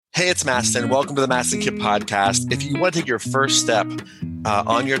Hey, it's Mastin. Welcome to the Mastin Kip podcast. If you want to take your first step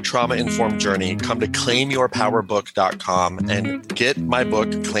on your trauma-informed journey, come to claimyourpowerbook.com and get my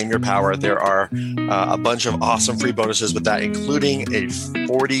book, Claim Your Power. There are a bunch of awesome free bonuses with that, including a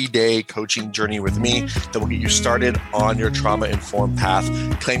 40-day coaching journey with me that will get you started on your trauma-informed path.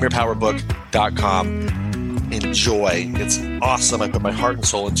 claimyourpowerbook.com. Enjoy. It's awesome. I put my heart and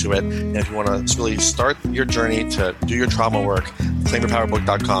soul into it. And if you want to really start your journey to do your trauma work,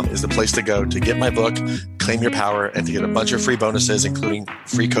 claimyourpowerbook.com is the place to go to get my book, Claim Your Power, and to get a bunch of free bonuses, including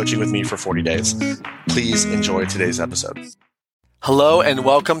free coaching with me for 40 days. Please enjoy today's episode. Hello and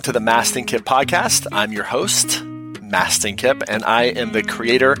welcome to the Mastin Kip podcast. I'm your host, Mastin Kip, and I am the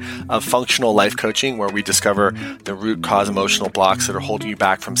creator of Functional Life Coaching, where we discover the root cause emotional blocks that are holding you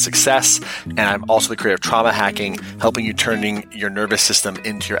back from success. And I'm also the creator of Trauma Hacking, helping you turning your nervous system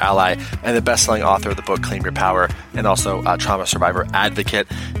into your ally, and the best-selling author of the book Claim Your Power, and also a trauma survivor advocate.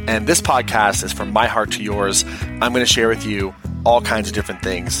 And this podcast is from my heart to yours. I'm going to share with you all kinds of different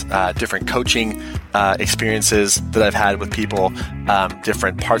things, different coaching experiences that I've had with people,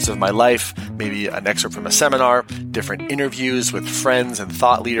 different parts of my life, maybe an excerpt from a seminar, different interviews with friends and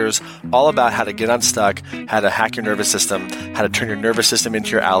thought leaders, all about how to get unstuck, how to hack your nervous system, how to turn your nervous system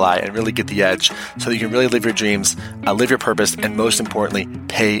into your ally and really get the edge so that you can really live your dreams, live your purpose, and most importantly,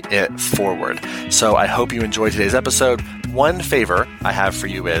 pay it forward. So I hope you enjoyed today's episode. One favor I have for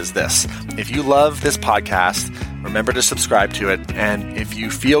you is this. If you love this podcast, remember to subscribe to it. And if you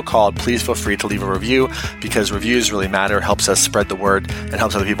feel called, please feel free to leave a review, because reviews really matter, helps us spread the word, and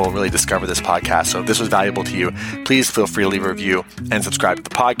helps other people really discover this podcast. So if this was valuable to you, please feel free to leave a review and subscribe to the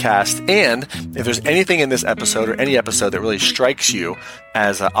podcast. And if there's anything in this episode or any episode that really strikes you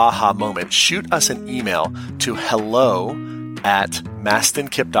as an aha moment, shoot us an email to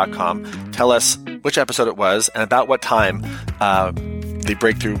hello@mastinkip.com. Tell us which episode it was and about what time the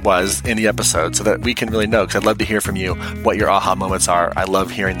breakthrough was in the episode, so that we can really know, because I'd love to hear from you what your aha moments are. I love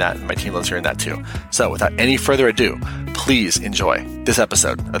hearing that, and my team loves hearing that too. So without any further ado, please enjoy this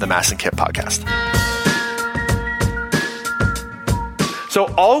episode of the Mastin Kip podcast.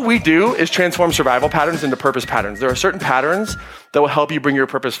 So all we do is transform survival patterns into purpose patterns. There are certain patterns that will help you bring your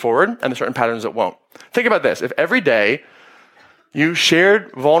purpose forward, and there are certain patterns that won't. Think about this. If every day you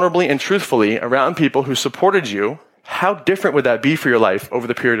shared vulnerably and truthfully around people who supported you, how different would that be for your life over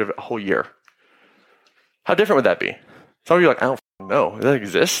the period of a whole year? How different would that be? Some of you are like, I don't know. Does that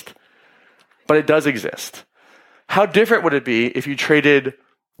exist? But it does exist. How different would it be if you traded,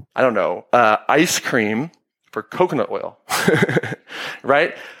 ice cream for coconut oil?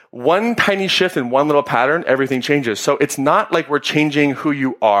 Right? One tiny shift in one little pattern, everything changes. So it's not like we're changing who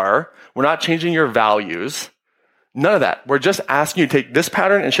you are. We're not changing your values. None of that. We're just asking you to take this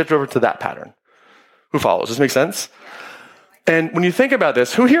pattern and shift over to that pattern. Who follows? Does this make sense? And when you think about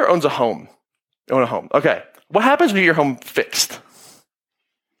this, who here owns a home? Own a home. Okay. What happens when you get your home fixed?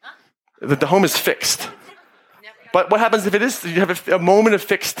 The home is fixed. But what happens if it is, you have a moment of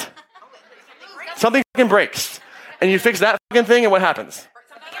fixed? Something fucking breaks. And you fix that fucking thing, and what happens?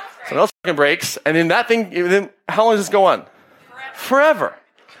 Something else fucking breaks. And then that thing, then how long does this go on? Forever.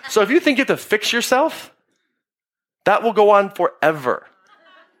 So if you think you have to fix yourself, that will go on forever.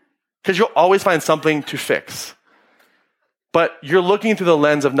 Because you'll always find something to fix. But you're looking through the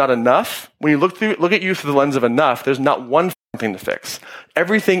lens of not enough. When you look at you through the lens of enough, there's not one thing to fix.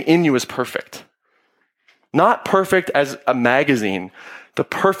 Everything in you is perfect. Not perfect as a magazine. The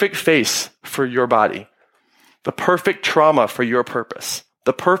perfect face for your body. The perfect trauma for your purpose.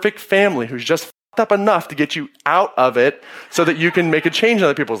 The perfect family who's just fucked up enough to get you out of it so that you can make a change in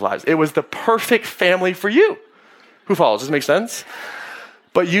other people's lives. It was the perfect family for you. Who follows? Does this make sense?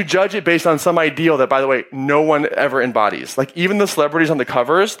 But you judge it based on some ideal that, by the way, no one ever embodies. Like even the celebrities on the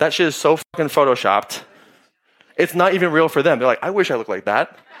covers, that shit is so fucking photoshopped. It's not even real for them. They're like, I wish I looked like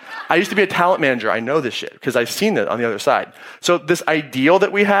that. I used to be a talent manager. I know this shit because I've seen it on the other side. So this ideal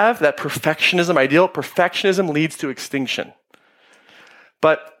that we have, that perfectionism leads to extinction.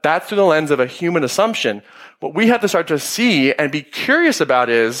 But that's through the lens of a human assumption. What we have to start to see and be curious about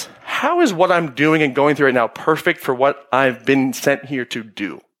is, how is what I'm doing and going through right now perfect for what I've been sent here to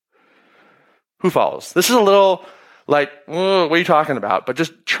do? Who follows? This is a little like, what are you talking about? But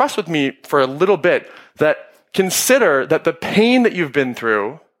just trust with me for a little bit that consider that the pain that you've been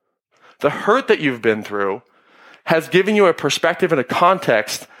through, the hurt that you've been through, has given you a perspective and a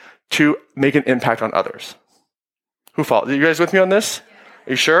context to make an impact on others. Who follows? Are you guys with me on this?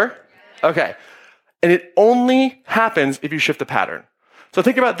 Are you sure? Okay. And it only happens if you shift the pattern. So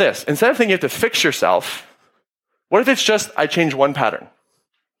think about this. Instead of thinking you have to fix yourself, what if it's just, I change one pattern?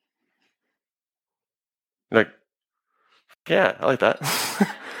 You're like, yeah, I like that.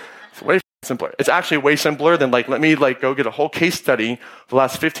 simpler. It's actually way simpler than let me go get a whole case study for the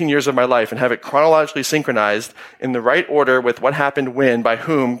last 15 years of my life and have it chronologically synchronized in the right order with what happened when, by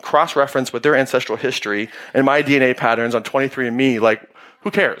whom, cross-reference with their ancestral history and my DNA patterns on 23andMe.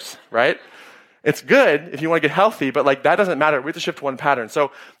 Who cares, right? It's good if you want to get healthy, but that doesn't matter. We have to shift to one pattern.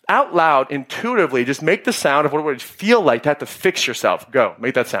 So out loud, intuitively, just make the sound of what it would feel like to have to fix yourself. Go,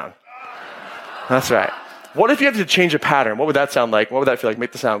 make that sound. That's right. What if you have to change a pattern? What would that sound like? What would that feel like?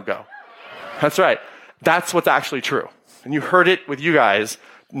 Make the sound go. That's right. That's what's actually true. And you heard it with you guys,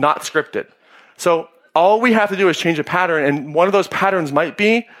 not scripted. So all we have to do is change a pattern, and one of those patterns might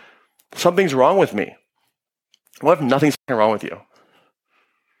be, something's wrong with me. What if nothing's wrong with you?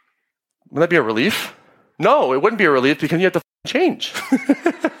 Would that be a relief? No, it wouldn't be a relief because you have to change.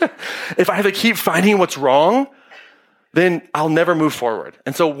 If I have to keep finding what's wrong, then I'll never move forward.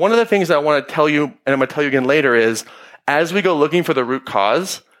 And so one of the things that I want to tell you, and I'm going to tell you again later, is as we go looking for the root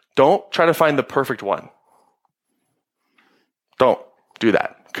cause, don't try to find the perfect one. Don't do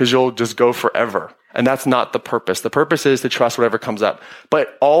that because you'll just go forever. And that's not the purpose. The purpose is to trust whatever comes up.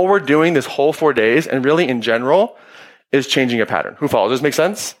 But all we're doing this whole 4 days, and really in general, is changing a pattern. Who follows? Does this make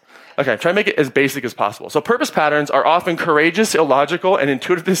sense? Okay, try to make it as basic as possible. So purpose patterns are often courageous, illogical, and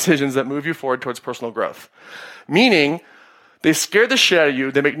intuitive decisions that move you forward towards personal growth. Meaning, they scare the shit out of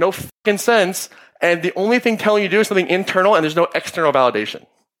you, they make no fucking sense, and the only thing telling you to do is something internal, and there's no external validation.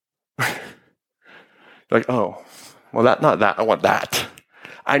 Oh, well, not that, I want that.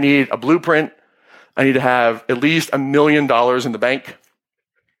 I need a blueprint. I need to have at least $1 million in the bank,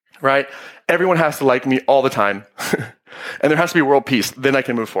 right? Everyone has to like me all the time. And there has to be world peace. Then I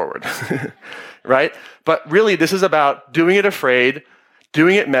can move forward, right? But really, this is about doing it afraid,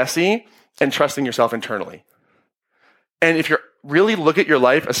 doing it messy, and trusting yourself internally. And if you really look at your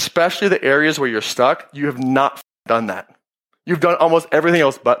life, especially the areas where you're stuck, you have not done that. You've done almost everything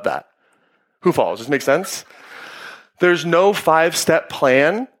else but that. Who follows? Does this make sense? There's no 5-step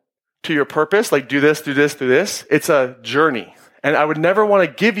plan to your purpose, do this, do this, do this. It's a journey. And I would never want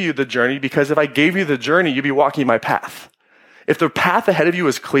to give you the journey because if I gave you the journey, you'd be walking my path. If the path ahead of you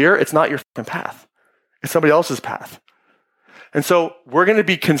is clear, it's not your path. It's somebody else's path. And so we're going to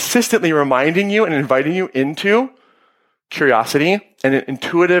be consistently reminding you and inviting you into curiosity and an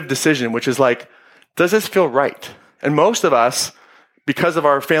intuitive decision, which is does this feel right? And most of us, because of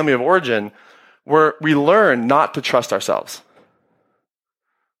our family of origin, we learn not to trust ourselves.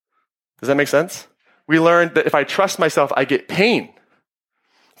 Does that make sense? We learned that if I trust myself, I get pain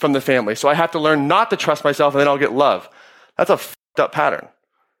from the family. So I have to learn not to trust myself and then I'll get love. That's a fucked up pattern.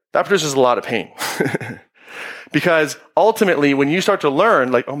 That produces a lot of pain. Because ultimately, when you start to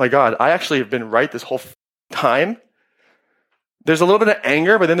learn, oh my God, I actually have been right this whole time, there's a little bit of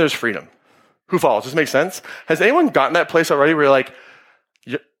anger, but then there's freedom. Who follows? Does this make sense? Has anyone gotten that place already where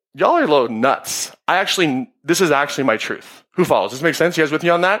you're y'all are a little nuts. This is actually my truth. Who follows? Does this make sense? You guys with me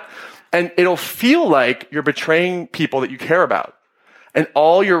on that? And it'll feel like you're betraying people that you care about. And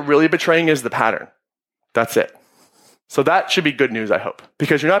all you're really betraying is the pattern. That's it. So that should be good news, I hope.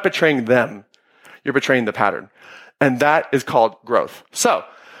 Because you're not betraying them. You're betraying the pattern. And that is called growth. So,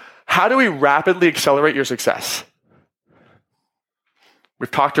 how do we rapidly accelerate your success?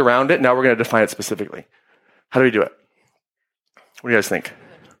 We've talked around it. Now we're going to define it specifically. How do we do it? What do you guys think?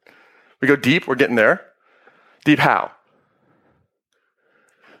 We go deep. We're getting there. Deep how?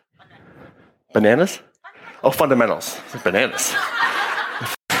 Bananas? Oh, fundamentals. Bananas.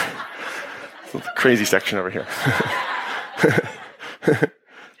 Crazy section over here.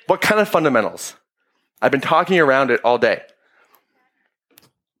 What kind of fundamentals? I've been talking around it all day.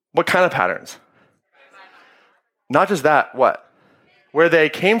 What kind of patterns? Not just that, what? Where they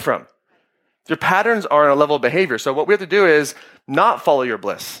came from. Your patterns are on a level of behavior. So what we have to do is not follow your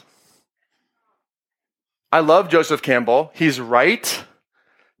bliss. I love Joseph Campbell. He's right,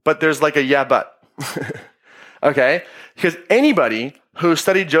 but there's like a yeah, but. Okay? Because anybody who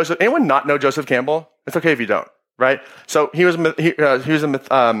studied Joseph, anyone not know Joseph Campbell? It's okay if you don't, right? So he was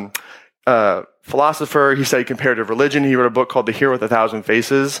a philosopher. He studied comparative religion. He wrote a book called The Hero with a Thousand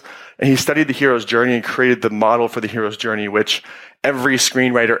Faces. And he studied the hero's journey and created the model for the hero's journey, which every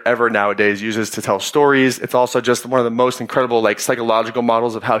screenwriter ever nowadays uses to tell stories. It's also just one of the most incredible psychological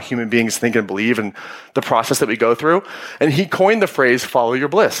models of how human beings think and believe and the process that we go through. And he coined the phrase, follow your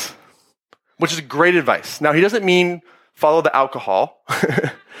bliss, which is great advice. Now, he doesn't mean follow the alcohol,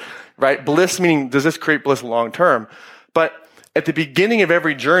 right? Bliss meaning, does this create bliss long term? But at the beginning of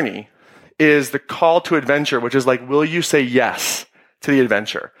every journey is the call to adventure, which is will you say yes to the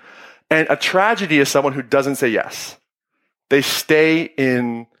adventure? And a tragedy is someone who doesn't say yes. They stay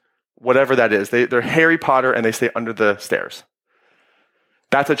in whatever that is. They're Harry Potter and they stay under the stairs.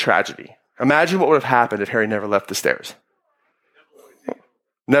 That's a tragedy. Imagine what would have happened if Harry never left the stairs.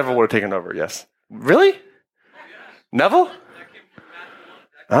 Neville would have taken over, yes. Really? Neville?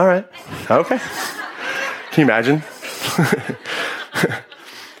 All right. Okay. Can you imagine?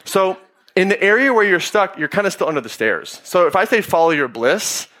 So in the area where you're stuck, you're kind of still under the stairs. So if I say follow your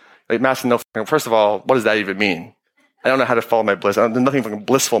bliss, like Master, no, first of all, what does that even mean? I don't know how to follow my bliss. There's nothing fucking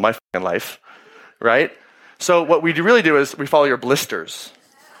blissful in my fucking life, right? So what we really do is we follow your blisters.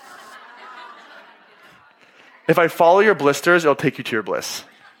 If I follow your blisters, it'll take you to your bliss.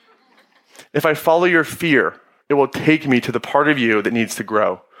 If I follow your fear, it will take me to the part of you that needs to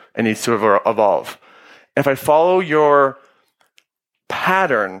grow and needs to evolve. If I follow your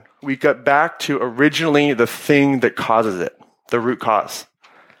pattern, we get back to originally the thing that causes it, the root cause.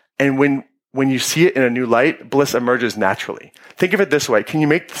 And when you see it in a new light, bliss emerges naturally. Think of it this way. Can you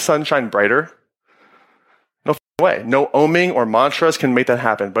make the sun shine brighter? No way. No oming or mantras can make that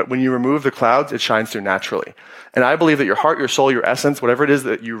happen. But when you remove the clouds, it shines through naturally. And I believe that your heart, your soul, your essence, whatever it is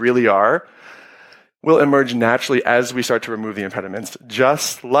that you really are, will emerge naturally as we start to remove the impediments.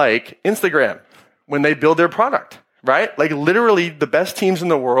 Just like Instagram, when they build their product, right? Like literally the best teams in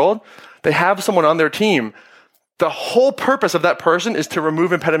the world, they have someone on their team. The whole purpose of that person is to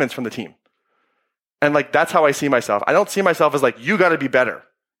remove impediments from the team. And like, that's how I see myself. I don't see myself as like, you got to be better.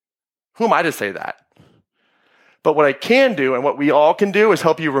 Who am I to say that? But what I can do and what we all can do is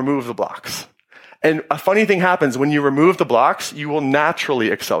help you remove the blocks. And a funny thing happens when you remove the blocks, you will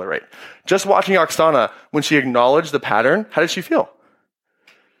naturally accelerate. Just watching Oksana, when she acknowledged the pattern, how did she feel?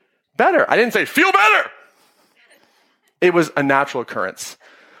 Better. I didn't say, feel better. It was a natural occurrence.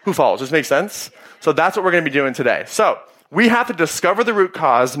 Who follows? Does this make sense? So that's what we're going to be doing today. So we have to discover the root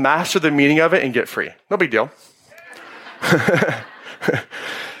cause, master the meaning of it, and get free. No big deal.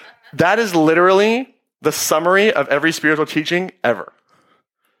 That is literally the summary of every spiritual teaching ever.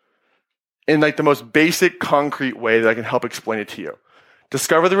 In like the most basic, concrete way that I can help explain it to you.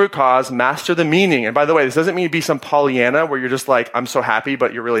 Discover the root cause, master the meaning. And by the way, this doesn't mean be some Pollyanna where you're just like, I'm so happy,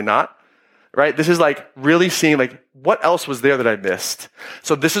 but you're really not. Right? This is like really seeing like, what else was there that I missed?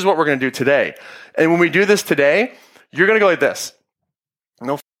 So this is what we're going to do today. And when we do this today, you're going to go like this.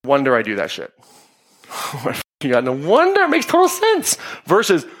 No wonder I do that shit. Oh my God, no wonder. It makes total sense.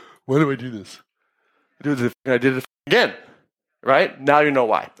 Versus, why do I do this? I did it again. Right? Now you know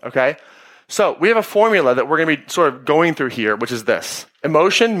why. Okay? So we have a formula that we're going to be sort of going through here, which is this.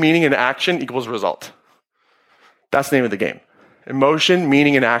 Emotion, meaning, and action equals result. That's the name of the game. Emotion,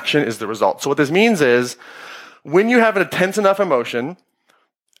 meaning, and action is the result. So what this means is when you have an intense enough emotion,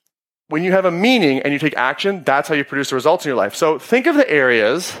 when you have a meaning and you take action, that's how you produce the results in your life. So think of the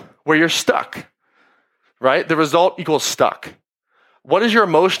areas where you're stuck, right? The result equals stuck. What is your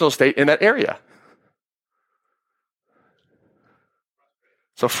emotional state in that area?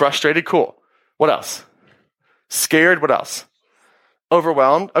 So frustrated, cool. What else? Scared, what else?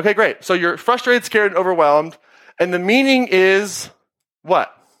 Overwhelmed. Okay, great. So you're frustrated, scared, and overwhelmed. And the meaning is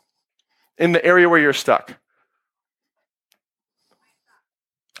what? In the area where you're stuck.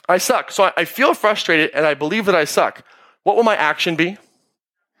 I suck. So I feel frustrated and I believe that I suck. What will my action be?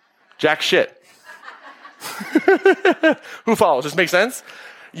 Jack shit. Who follows? Does this make sense?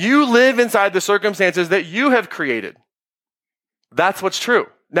 You live inside the circumstances that you have created. That's what's true.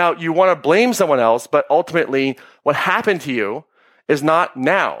 Now, you want to blame someone else, but ultimately what happened to you is not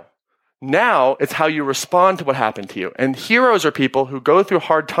now. Now, it's how you respond to what happened to you. And heroes are people who go through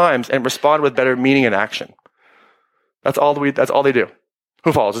hard times and respond with better meaning and action. That's all they do.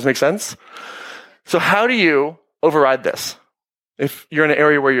 Who follows? Does this make sense? So how do you override this? If you're in an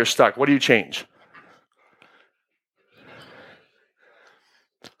area where you're stuck, what do you change?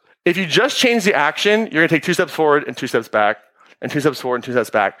 If you just change the action, you're going to take 2 steps forward and 2 steps back, and 2 steps forward and 2 steps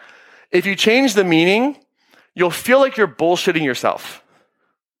back. If you change the meaning, you'll feel like you're bullshitting yourself.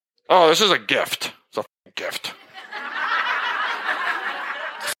 Oh, this is a gift. It's a gift.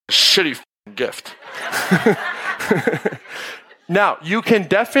 Shitty gift. Now, you can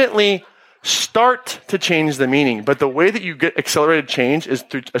definitely start to change the meaning, but the way that you get accelerated change is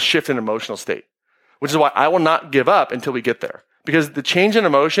through a shift in emotional state, which is why I will not give up until we get there. Because the change in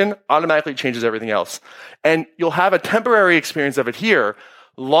emotion automatically changes everything else. And you'll have a temporary experience of it here.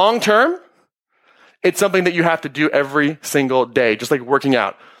 Long term, it's something that you have to do every single day, just like working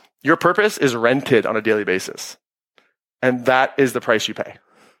out. Your purpose is rented on a daily basis. And that is the price you pay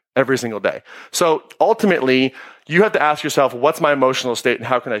every single day. So ultimately, you have to ask yourself, what's my emotional state and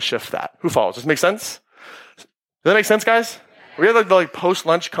how can I shift that? Who follows? Does this make sense? Does that make sense, guys? We have like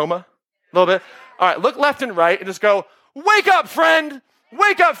post-lunch coma a little bit. All right, look left and right and just go, wake up, friend.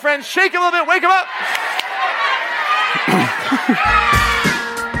 Wake up, friend. Shake him a little bit. Wake him up.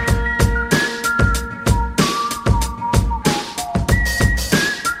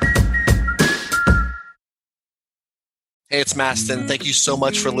 it's Mastin. Thank you so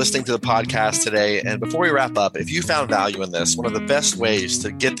much for listening to the podcast today. And before we wrap up, if you found value in this, one of the best ways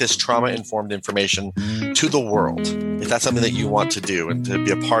to get this trauma-informed information to the world, if that's something that you want to do and to be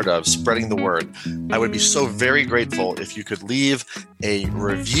a part of, spreading the word, I would be so very grateful if you could leave a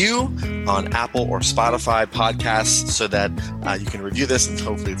review on Apple or Spotify podcasts so that you can review this, and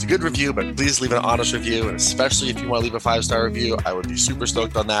hopefully it's a good review, but please leave an honest review. And especially if you want to leave a 5-star review, I would be super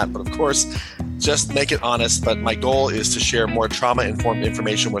stoked on that. But of course, just make it honest. But my goal is to share more trauma-informed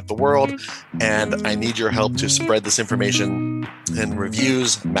information with the world, and I need your help to spread this information, and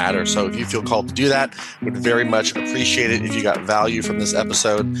reviews matter. So if you feel called to do that, would very much appreciate it. If you got value from this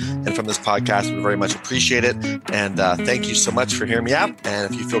episode and from this podcast, would very much appreciate it. And thank you so much for hearing me out.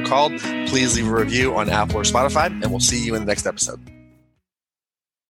 And if you feel called, please leave a review on Apple or Spotify, and we'll see you in the next episode.